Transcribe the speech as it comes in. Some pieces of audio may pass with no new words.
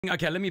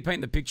Okay, let me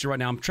paint the picture right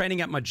now. I'm training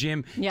at my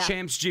gym,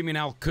 Champs Gym in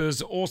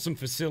Al-Quoz, awesome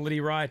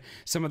facility, right?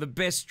 Some of the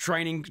best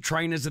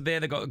trainers are there.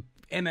 They've got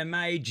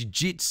MMA,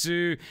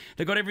 jiu-jitsu,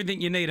 they've got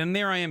everything you need. And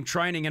there I am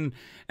training,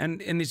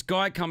 and this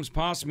guy comes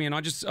past me, and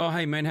I just, oh,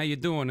 hey, man, how you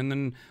doing? And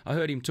then I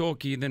heard him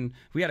talk. Then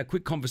we had a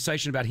quick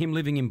conversation about him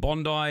living in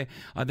Bondi.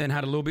 I then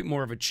had a little bit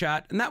more of a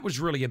chat, and that was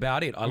really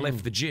about it. I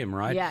left the gym,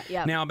 right?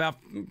 Yeah. Now, about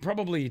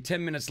probably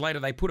 10 minutes later,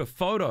 they put a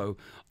photo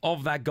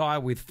of that guy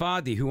with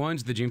Fadi, who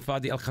owns the gym,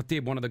 Fadi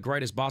Al-Khatib, one of the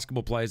greatest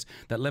basketball players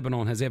that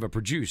Lebanon has ever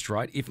produced,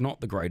 right? If not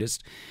the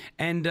greatest.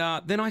 And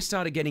then I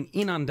started getting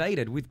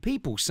inundated with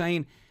people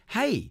saying,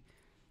 hey,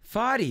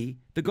 Fadi,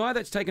 the guy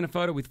that's taken a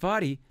photo with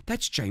Fadi,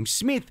 that's James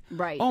Smith.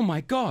 Right. Oh my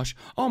gosh.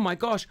 Oh my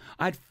gosh.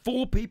 I had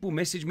 4 people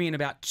message me in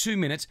about 2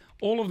 minutes.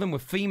 All of them were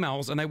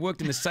females, and they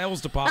worked in the sales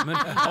department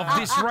of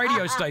this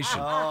radio station.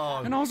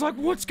 Oh. And I was like,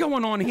 what's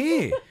going on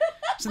here?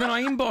 So then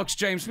I inboxed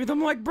James Smith.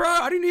 I'm like, bro,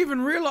 I didn't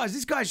even realize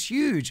this guy's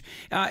huge.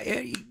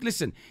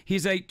 Listen,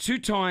 he's a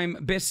 2-time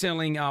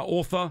best-selling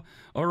author.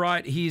 All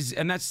right,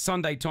 and that's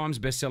Sunday Times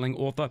best-selling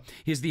author.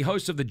 He's the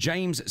host of the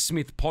James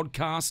Smith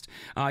podcast.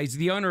 He's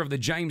the owner of the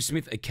James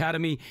Smith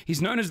Academy.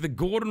 He's known as the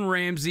Gordon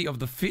Ramsay of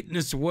the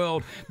fitness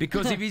world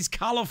because of his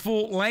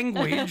colourful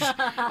language.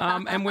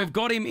 And we've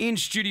got him in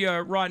studio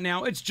right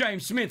now. It's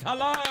James Smith.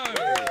 Hello.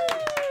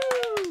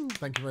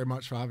 Thank you very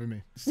much for having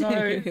me. So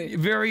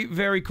very,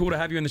 very cool to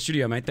have you in the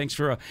studio, mate. Thanks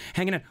for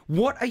hanging out.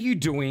 What are you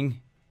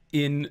doing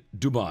in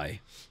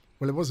Dubai?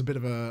 Well, it was a bit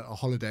of a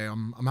holiday.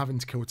 I'm having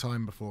to kill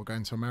time before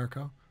going to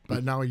America.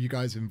 But now you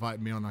guys invited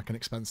me on, I can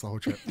expense the whole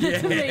trip.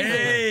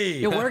 Yay!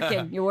 You're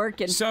working. You're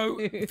working. So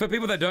for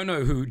people that don't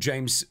know who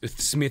James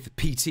Smith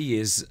PT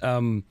is,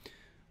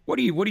 what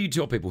do you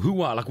tell people?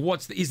 Who are? Like,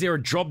 is there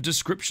a job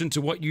description to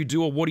what you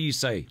do, or what do you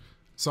say?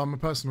 So I'm a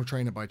personal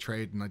trainer by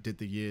trade, and I did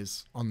the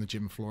years on the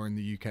gym floor in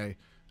the UK.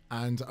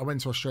 And I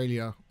went to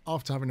Australia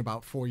after having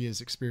about 4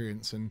 years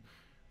experience and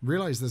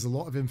realized there's a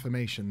lot of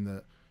information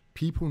that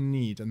people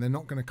need, and they're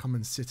not going to come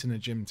and sit in a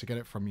gym to get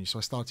it from you. So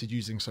I started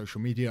using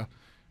social media,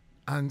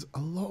 and a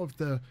lot of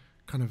the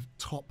kind of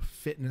top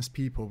fitness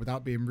people,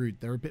 without being rude,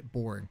 they're a bit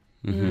boring.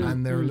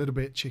 And they're a little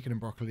bit chicken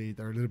and broccoli.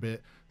 They're a little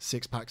bit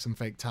 6-packs and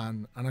fake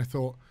tan. And I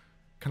thought,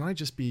 can I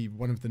just be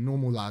one of the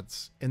normal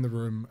lads in the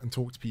room and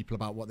talk to people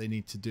about what they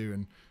need to do?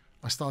 And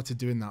I started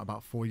doing that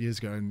about 4 years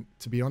ago. And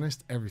to be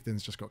honest,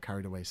 everything's just got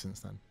carried away since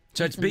then.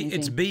 So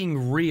it's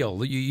being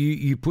real.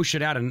 You push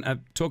it out. And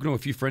talking to a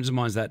few friends of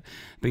mine that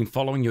have been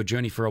following your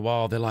journey for a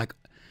while, they're like,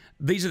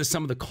 these are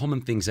some of the common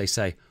things they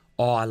say.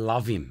 Oh, I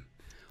love him.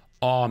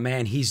 Oh,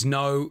 man,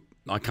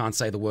 I can't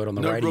say the word on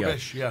the radio.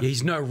 Rubbish, yeah.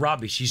 He's no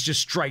rubbish. He's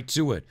just straight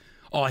to it.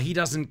 Oh, he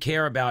doesn't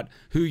care about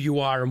who you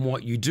are and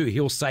what you do.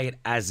 He'll say it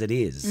as it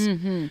is.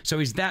 So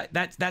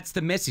that's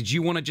the message.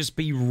 You want to just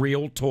be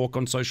real talk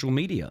on social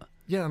media.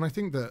 Yeah, and I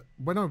think that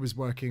when I was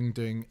working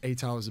doing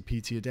 8 hours of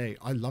PT a day,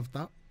 I loved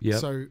that. Yeah.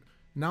 So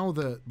now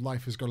that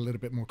life has got a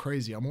little bit more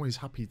crazy, I'm always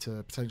happy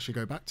to potentially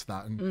go back to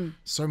that. And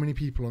so many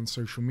people on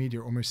social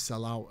media almost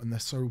sell out, and they're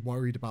so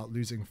worried about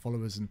losing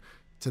followers. And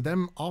to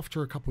them,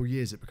 after a couple of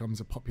years, it becomes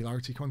a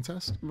popularity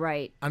contest.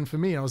 Right. And for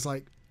me, I was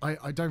like,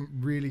 I don't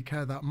really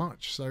care that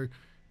much. So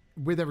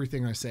with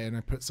everything I say and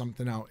I put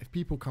something out, if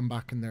people come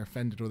back and they're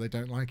offended or they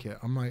don't like it,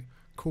 I'm like,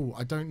 cool,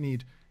 I don't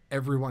need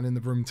everyone in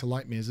the room to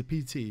like me. As a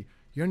PT,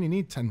 you only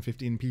need 10,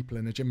 15 people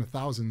in a gym of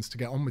thousands to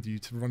get on with you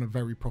to run a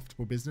very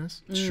profitable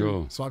business.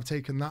 Sure. So I've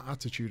taken that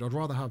attitude. I'd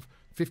rather have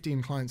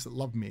 15 clients that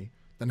love me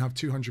than have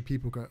 200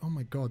 people go, oh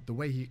my God, the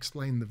way he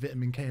explained the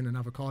vitamin K in an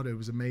avocado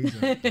was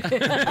amazing.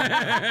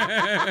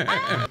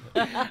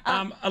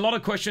 A lot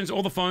of questions.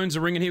 All the phones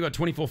are ringing here. We've got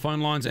 24 phone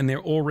lines, and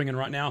they're all ringing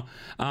right now.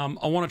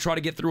 I want to try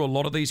to get through a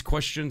lot of these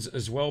questions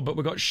as well, but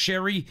we've got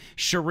Sherry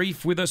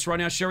Sharif with us right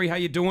now. Sherry, how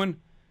you doing?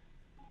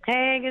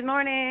 Hey, good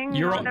morning.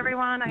 You're on,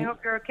 everyone. I hope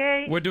you're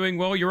okay. We're doing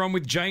well. You're on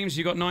with James.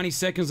 You got 90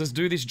 seconds. Let's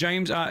do this,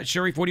 James.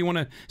 Sharif, what do you want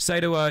to say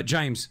to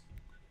James?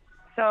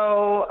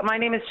 So my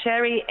name is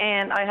Sherry,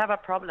 and I have a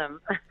problem.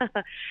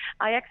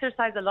 I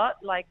exercise a lot,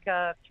 like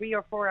 3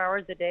 or 4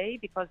 hours a day,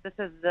 because this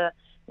is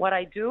what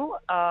I do.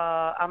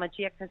 I'm a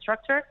GX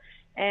instructor,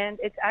 and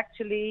it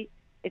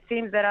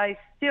seems that I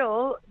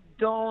still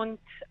don't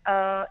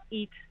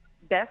eat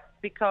best,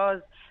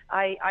 because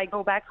I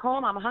go back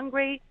home, I'm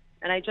hungry,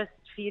 and I just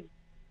feed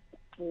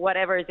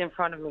whatever is in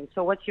front of me.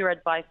 So what's your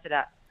advice to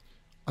that?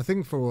 I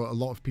think for a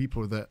lot of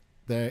people that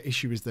their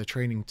issue is they're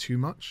training too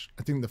much.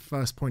 I think the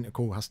first point of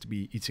call has to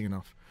be eating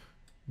enough.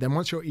 Then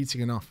once you're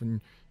eating enough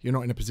and you're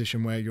not in a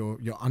position where you're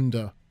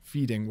under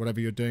feeding whatever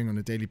you're doing on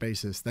a daily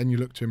basis, then you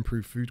look to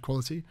improve food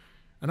quality.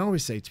 And I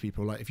always say to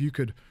people, like, if you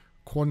could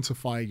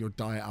quantify your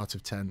diet out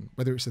of 10,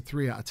 whether it's a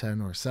 3 out of 10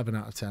 or a 7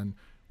 out of 10,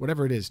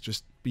 whatever it is,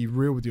 just be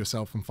real with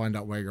yourself and find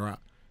out where you're at.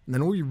 And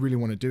then all you really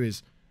want to do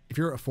is, if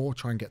you're at a 4,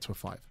 try and get to a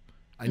 5.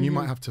 And you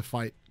might have to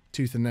fight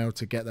tooth and nail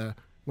to get there.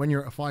 When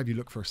you're at a 5, you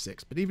look for a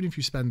 6. But even if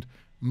you spend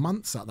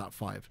months at that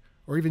 5,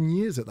 or even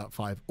years at that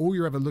 5, all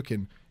you're ever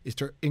looking is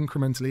to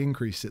incrementally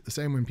increase it. The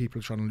same when people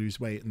are trying to lose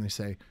weight and they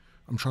say,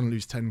 I'm trying to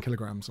lose 10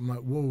 kilograms. I'm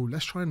like, whoa,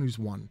 let's try and lose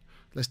 1.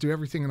 Let's do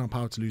everything in our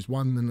power to lose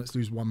 1, then let's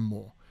lose 1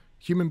 more.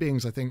 human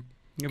beings, I think.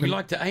 Yeah, we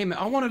like to aim it.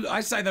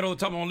 I say that all the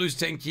time. I want to lose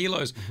 10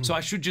 kilos. So I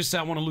should just say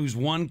I want to lose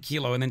 1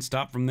 kilo and then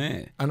start from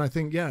there. And I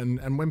think, yeah,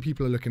 and when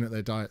people are looking at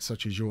their diet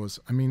such as yours,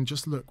 I mean,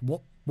 just look,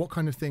 what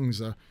kind of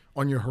things are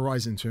on your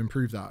horizon to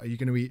improve that? Are you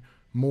going to eat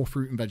more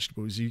fruit and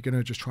vegetables? Are you going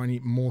to just try and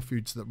eat more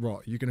foods that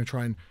rot? Are you going to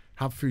try and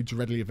have foods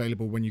readily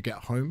available when you get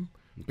home?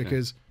 Okay.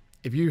 Because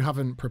if you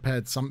haven't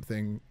prepared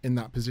something in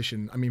that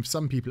position, I mean, for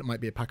some people it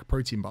might be a pack of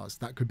protein bars.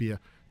 That could be a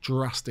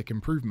drastic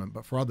improvement,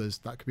 but for others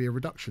that could be a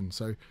reduction.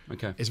 So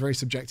it's very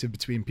subjective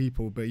between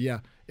people. But yeah,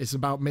 it's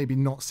about maybe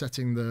not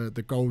setting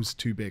the goals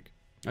too big.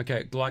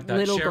 Okay, like that,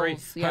 Little Sherry.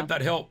 goals, yeah. Hope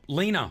that helped.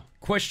 Lena,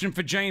 question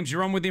for James.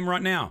 You're on with him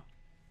right now.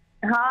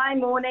 Hi,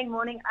 morning.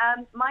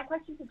 My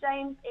question to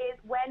James is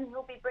when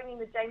we'll be bringing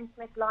the James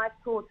Smith live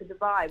tour to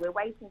Dubai. We're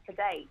waiting for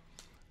dates.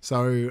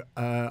 So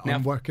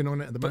I'm working on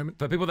it at the moment.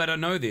 For people that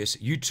don't know this,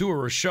 you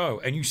tour a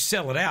show and you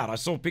sell it out. I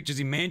saw pictures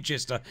in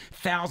Manchester.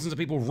 Thousands of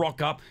people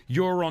rock up.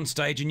 You're on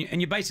stage and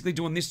you're basically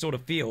doing this sort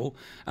of feel.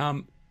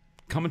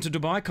 Coming to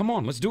Dubai? Come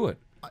on, let's do it.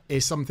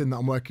 It's something that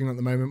I'm working on at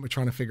the moment. We're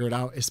trying to figure it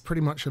out. It's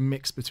pretty much a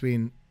mix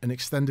between an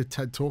extended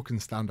TED Talk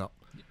and stand-up.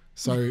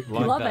 So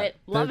Love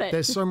it.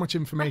 There's so much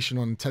information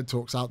on TED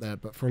Talks out there,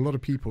 but for a lot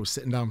of people,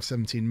 sitting down for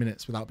 17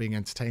 minutes without being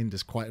entertained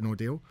is quite an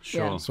ordeal.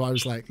 Sure. Yeah. So I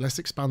was like, let's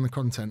expand the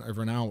content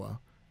over an hour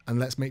and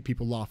let's make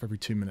people laugh every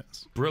 2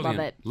 minutes. Brilliant.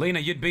 Love it. Lena,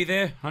 you'd be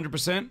there,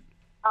 100%?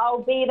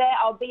 I'll be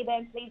there,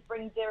 and please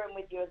bring Diran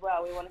with you as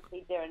well. We want to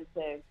see Diran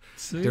too.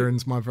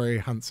 Diran's my very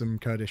handsome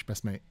Kurdish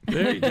best mate.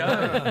 There you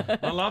go.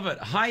 I love it.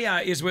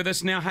 Haya is with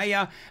us now.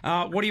 Haya,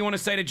 what do you want to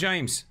say to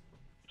James?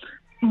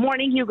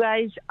 Morning, you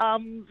guys.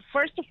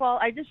 First of all,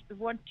 I just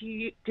want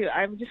you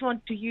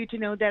to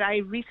know that I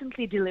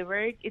recently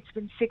delivered. It's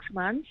been 6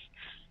 months,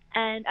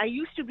 and I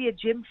used to be a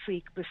gym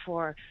freak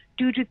before.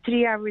 2 to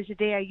 3 hours a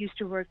day, I used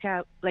to work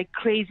out like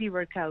crazy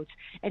workouts,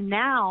 and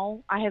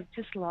now I have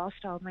just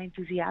lost all my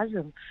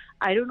enthusiasm.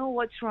 I don't know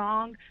what's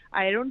wrong.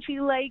 I don't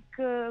feel like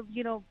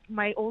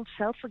my old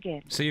self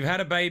again. So you've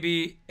had a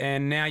baby,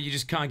 and now you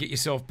just can't get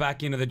yourself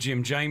back into the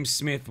gym. James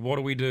Smith, what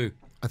do we do?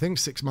 I think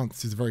 6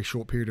 months is a very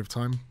short period of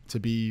time to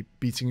be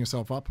beating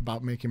yourself up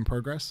about making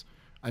progress.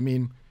 I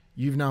mean,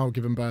 you've now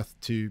given birth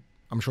to,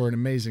 I'm sure, an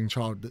amazing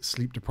child that's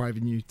sleep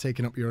depriving you,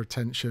 taking up your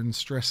attention,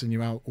 stressing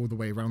you out all the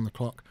way around the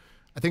clock.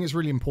 I think it's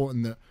really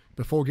important that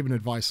before giving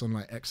advice on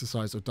like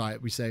exercise or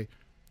diet, we say,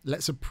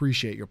 let's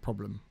appreciate your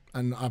problem.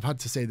 And I've had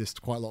to say this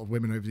to quite a lot of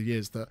women over the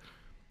years, that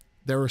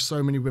there are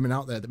so many women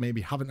out there that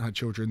maybe haven't had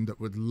children that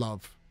would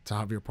love to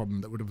have your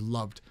problem, that would have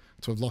loved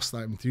to have lost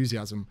that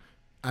enthusiasm.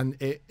 And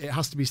it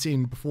has to be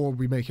seen before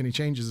we make any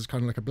changes as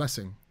kind of like a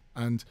blessing.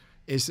 And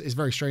it's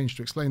very strange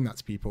to explain that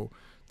to people.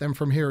 Then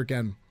from here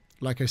again,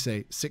 like I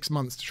say, 6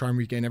 months to try and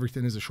regain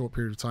everything is a short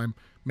period of time.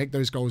 Make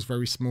those goals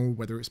very small,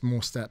 whether it's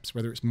more steps,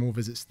 whether it's more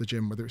visits to the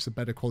gym, whether it's a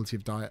better quality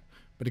of diet.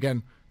 But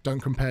again, don't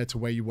compare to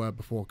where you were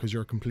before, because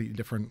you're a completely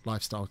different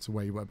lifestyle to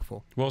where you were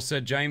before. Well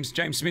said, James.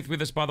 James Smith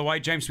with us, by the way.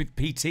 James Smith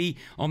PT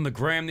on the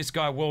gram. This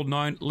guy,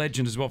 world-known,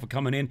 legend as well for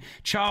coming in.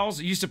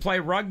 Charles used to play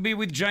rugby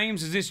with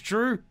James. Is this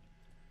true?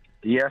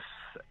 Yes.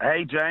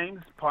 Hey,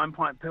 James, Pine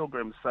Point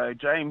Pilgrims. So,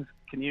 James,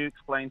 can you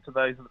explain to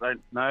those that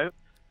don't know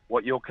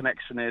what your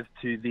connection is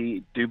to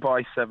the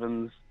Dubai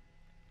Sevens?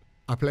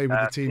 I play with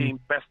the team.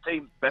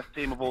 Best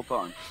team of all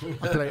time.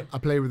 I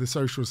play with a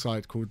social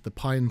side called the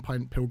Pine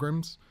Point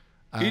Pilgrims.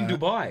 In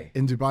Dubai?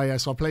 In Dubai, yeah.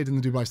 So I played in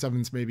the Dubai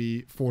Sevens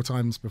maybe 4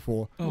 times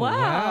before. Oh,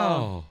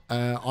 Wow.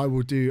 I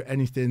will do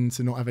anything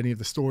to not have any of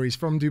the stories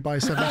from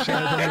Dubai Sevens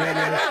shared on the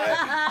radio.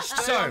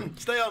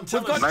 Stay on.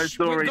 Tell us. No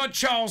story. We've got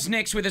Charles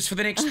next with us for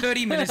the next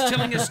 30 minutes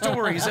telling us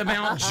stories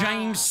about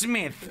James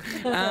Smith.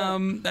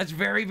 That's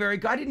very, very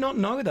good. I did not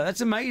know that.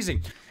 That's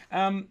amazing.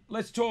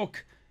 Let's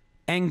talk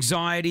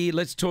anxiety.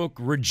 Let's talk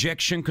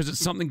rejection, because it's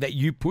something that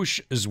you push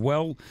as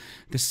well.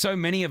 There's so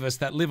many of us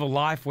that live a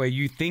life where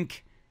you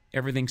think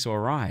everything's all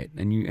right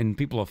and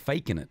people are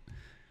faking it.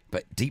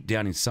 But deep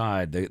down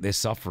inside, they're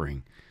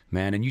suffering,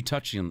 man. And you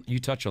touch on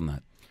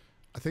that.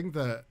 I think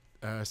that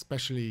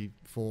especially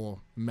for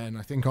men,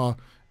 I think our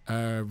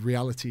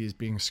reality is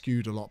being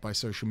skewed a lot by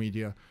social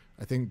media.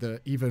 I think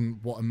that even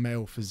what a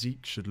male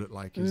physique should look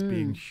like is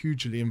being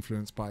hugely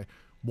influenced by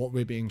what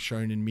we're being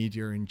shown in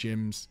media, in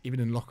gyms, even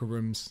in locker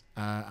rooms.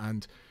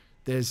 And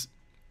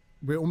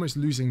we're almost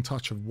losing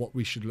touch of what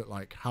we should look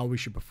like, how we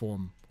should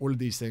perform, all of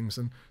these things.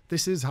 And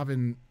this is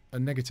having a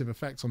negative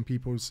effect on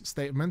people's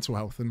state of mental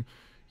health. And,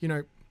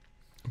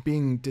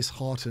 being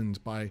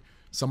disheartened by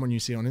someone you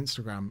see on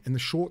Instagram, in the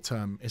short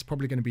term, it's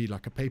probably going to be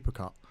like a paper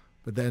cut.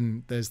 But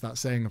then there's that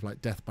saying of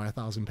like death by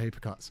 1,000 paper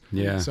cuts.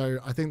 Yeah. So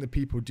I think that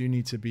people do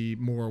need to be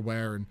more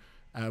aware, and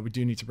we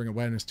do need to bring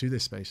awareness to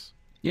this space.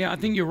 Yeah, I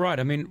think you're right.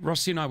 I mean,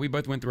 Rossi and I, we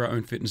both went through our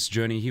own fitness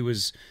journey. He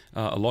was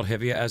a lot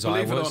heavier, as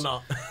I was. Believe it or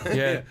not.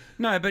 Yeah.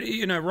 No, but,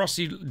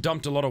 Rossi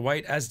dumped a lot of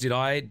weight, as did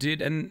I.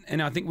 And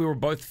I think we were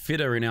both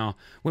fitter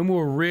when we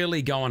were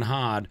really going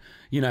hard,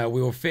 we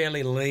were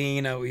fairly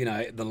lean,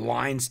 the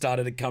lines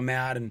started to come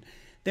out. And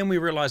then we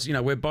realized,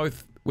 we're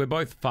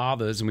both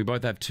fathers, and we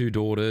both have 2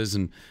 daughters,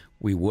 and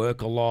we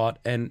work a lot.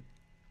 And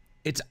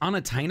it's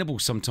unattainable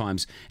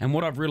sometimes. And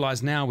what I've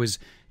realized now is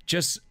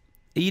just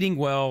eating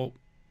well,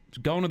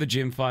 going to the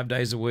gym 5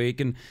 days a week.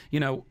 And, you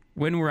know,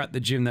 when we're at the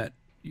gym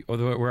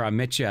where I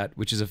met you at,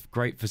 which is a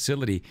great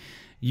facility,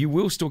 you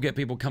will still get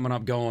people coming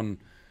up going,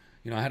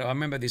 you know, I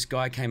remember this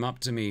guy came up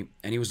to me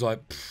and he was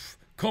like,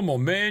 come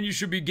on, man, you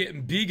should be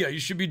getting bigger. You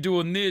should be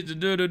doing this.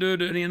 And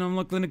I'm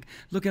looking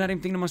at him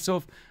thinking to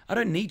myself, I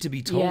don't need to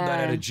be told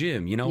that at a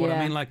gym. You know what I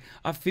mean? Like,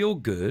 I feel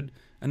good,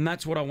 and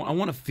that's what I want. I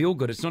want to feel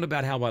good. It's not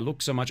about how I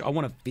look so much. I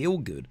want to feel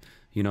good,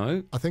 you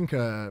know? I think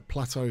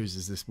plateaus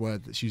is this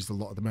word that's used a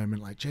lot at the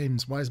moment. Like,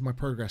 James, why has my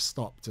progress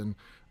stopped? And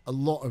a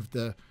lot of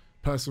the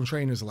personal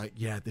trainers are like,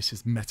 yeah, this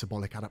is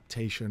metabolic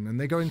adaptation. And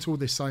they go into all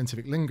this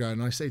scientific lingo.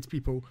 And I say to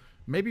people,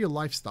 maybe your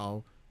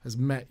lifestyle has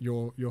met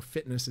your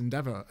fitness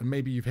endeavor, and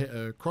maybe you've hit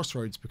a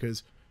crossroads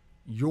because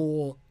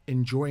you're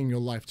enjoying your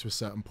life to a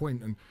certain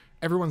point. And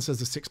everyone says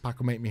a six-pack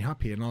will make me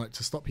happy, and I like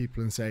to stop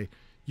people and say,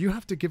 you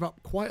have to give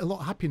up quite a lot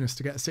of happiness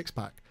to get a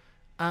six-pack.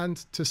 And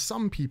to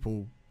some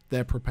people,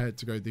 they're prepared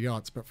to go the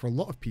yards, but for a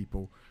lot of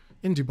people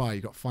in Dubai,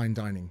 you got fine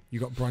dining, you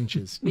got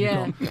brunches,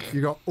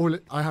 you got all.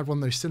 I had one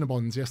of those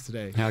Cinnabons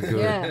yesterday. How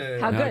good?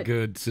 How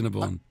good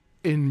Cinnabon?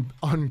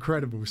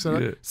 Incredible.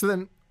 So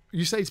then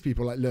you say to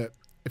people like, look,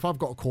 if I've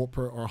got a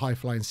corporate or a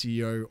high-flying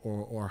CEO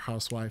or a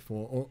housewife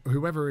or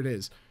whoever it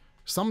is,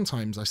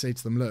 sometimes I say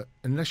to them, look,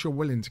 unless you're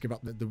willing to give up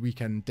the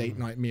weekend date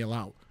night meal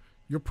out,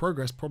 your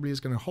progress probably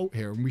is going to halt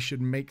here, and we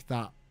should make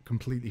that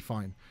completely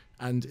fine.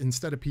 And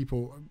instead of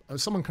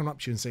someone coming up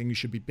to you and saying you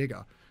should be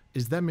bigger,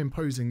 is them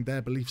imposing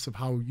their beliefs of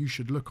how you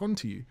should look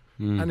onto you.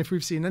 And if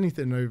we've seen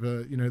anything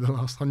over, you know, the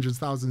last hundreds,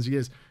 thousands of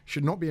years,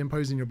 should not be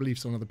imposing your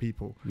beliefs on other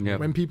people.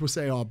 Yep. When people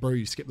say, oh, bro,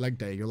 you skip leg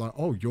day, you're like,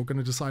 oh, you're going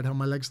to decide how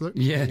my legs look?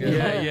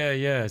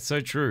 Yeah. So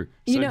true.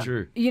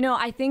 True. You know,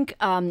 I think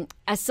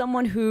as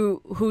someone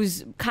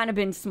who's kind of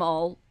been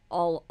small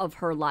all of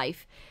her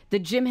life, the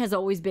gym has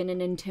always been an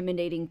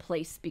intimidating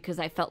place because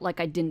I felt like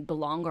I didn't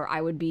belong, or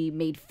I would be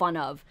made fun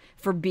of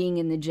for being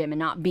in the gym and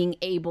not being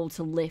able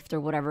to lift or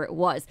whatever it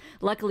was.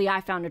 Luckily,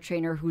 I found a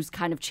trainer who's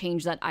kind of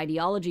changed that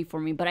ideology for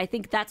me, but I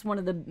think that's one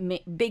of the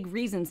big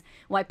reasons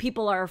why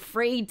people are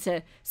afraid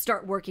to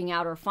start working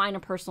out or find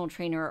a personal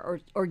trainer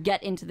or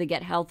get into the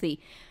Get Healthy.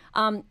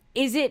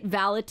 Is it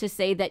valid to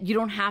say that you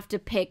don't have to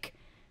pick,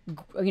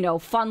 you know,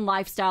 fun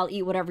lifestyle,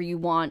 eat whatever you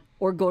want,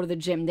 or go to the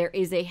gym? There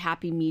is a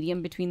happy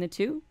medium between the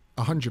two?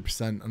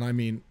 100%. And I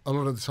mean, a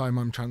lot of the time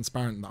I'm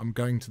transparent that I'm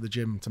going to the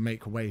gym to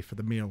make way for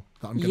the meal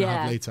that I'm going to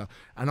have later.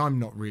 And I'm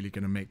not really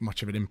going to make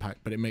much of an impact,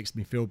 but it makes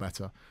me feel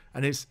better.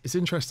 And it's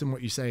interesting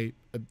what you say.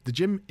 The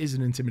gym is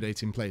an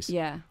intimidating place.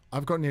 Yeah.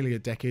 I've got nearly a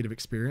decade of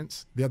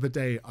experience. The other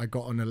day I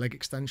got on a leg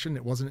extension.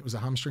 It was a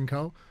hamstring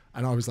curl.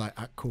 And I was like,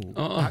 act cool.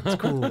 I've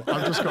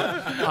just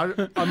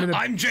got,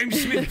 I'm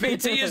James Smith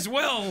PT as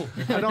well.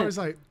 And I was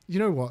like, you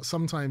know what?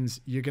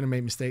 Sometimes you're going to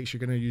make mistakes. You're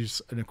going to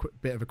use a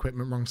bit of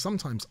equipment wrong.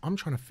 Sometimes I'm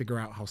trying to figure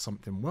out how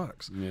something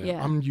works.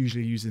 I'm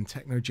usually using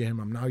Techno Gym.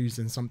 I'm now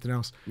using something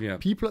else.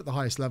 People at the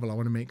highest level, I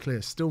want to make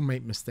clear, still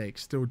make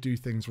mistakes, still do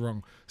things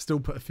wrong, still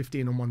put a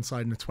 15 on one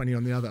side and a 20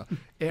 on the other.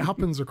 It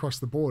happens across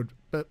the board,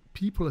 but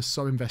people are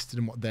so invested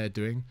in what they're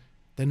doing.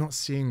 They're not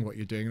seeing what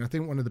you're doing. And I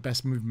think one of the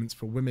best movements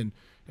for women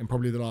in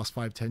probably the last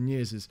 5-10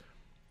 years is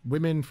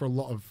women for a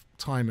lot of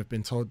time have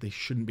been told they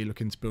shouldn't be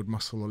looking to build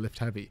muscle or lift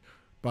heavy.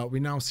 But we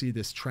now see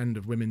this trend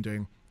of women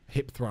doing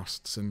hip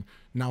thrusts and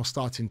now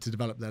starting to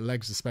develop their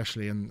legs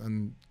especially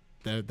and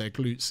their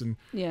glutes. And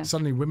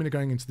suddenly women are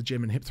going into the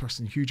gym and hip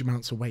thrusting huge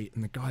amounts of weight.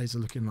 And the guys are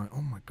looking like,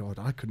 oh my God,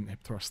 I couldn't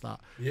hip thrust that.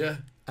 Yeah.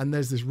 And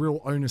there's this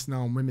real onus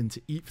now on women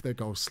to eat for their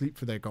goals, sleep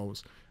for their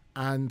goals.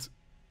 And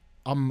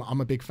I'm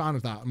a big fan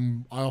of that.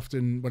 And I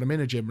often, when I'm in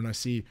a gym and I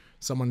see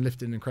someone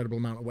lifting an incredible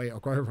amount of weight, I'll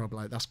go over, I'll be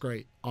like, that's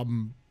great.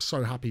 I'm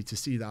so happy to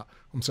see that.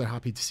 I'm so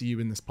happy to see you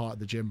in this part of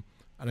the gym.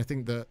 And I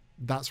think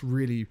that's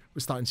really, we're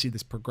starting to see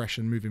this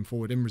progression moving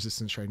forward in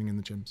resistance training in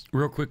the gyms.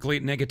 Real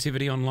quickly,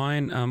 negativity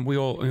online. We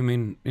all, I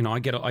mean, you know, I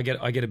get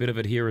a bit of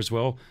it here as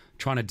well.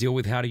 Trying to deal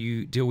with, how do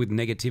you deal with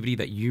negativity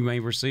that you may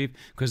receive?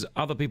 Because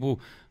other people,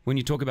 when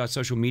you talk about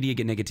social media,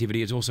 get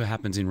negativity. It also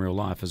happens in real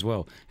life as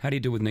well. How do you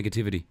deal with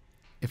negativity?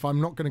 If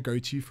I'm not going to go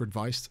to you for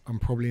advice, I'm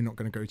probably not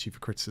going to go to you for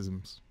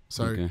criticisms.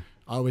 So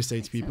I always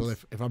say to people,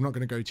 if I'm not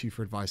going to go to you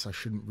for advice, I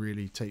shouldn't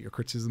really take your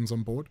criticisms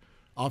on board.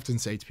 I often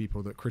say to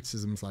people that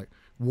criticism's like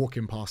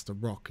walking past a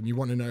rock, and you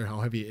want to know how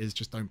heavy it is,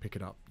 just don't pick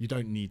it up. You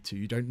don't need to.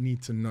 You don't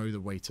need to know the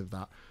weight of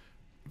that.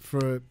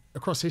 For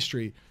across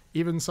history,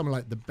 even someone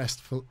like the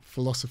best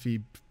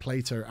philosophy,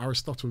 Plato,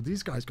 Aristotle,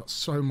 these guys got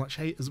so much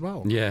hate as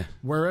well. Yeah.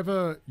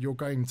 Wherever you're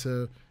going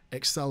to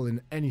excel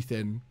in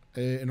anything,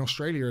 in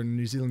Australia and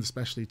New Zealand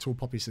especially, tall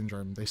poppy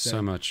syndrome, they say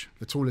so much.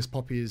 The tallest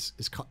poppy is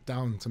cut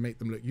down to make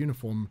them look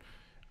uniform.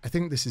 I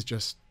think this is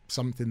just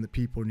something that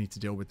people need to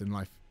deal with in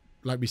life.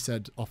 Like we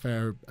said off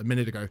air a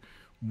minute ago,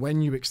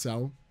 when you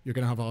excel, you're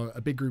going to have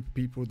a big group of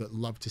people that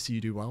love to see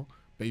you do well,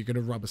 but you're going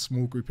to rub a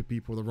small group of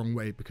people the wrong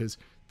way because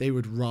they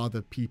would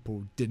rather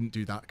people didn't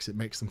do that because it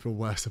makes them feel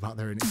worse about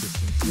their own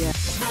existence. Yeah.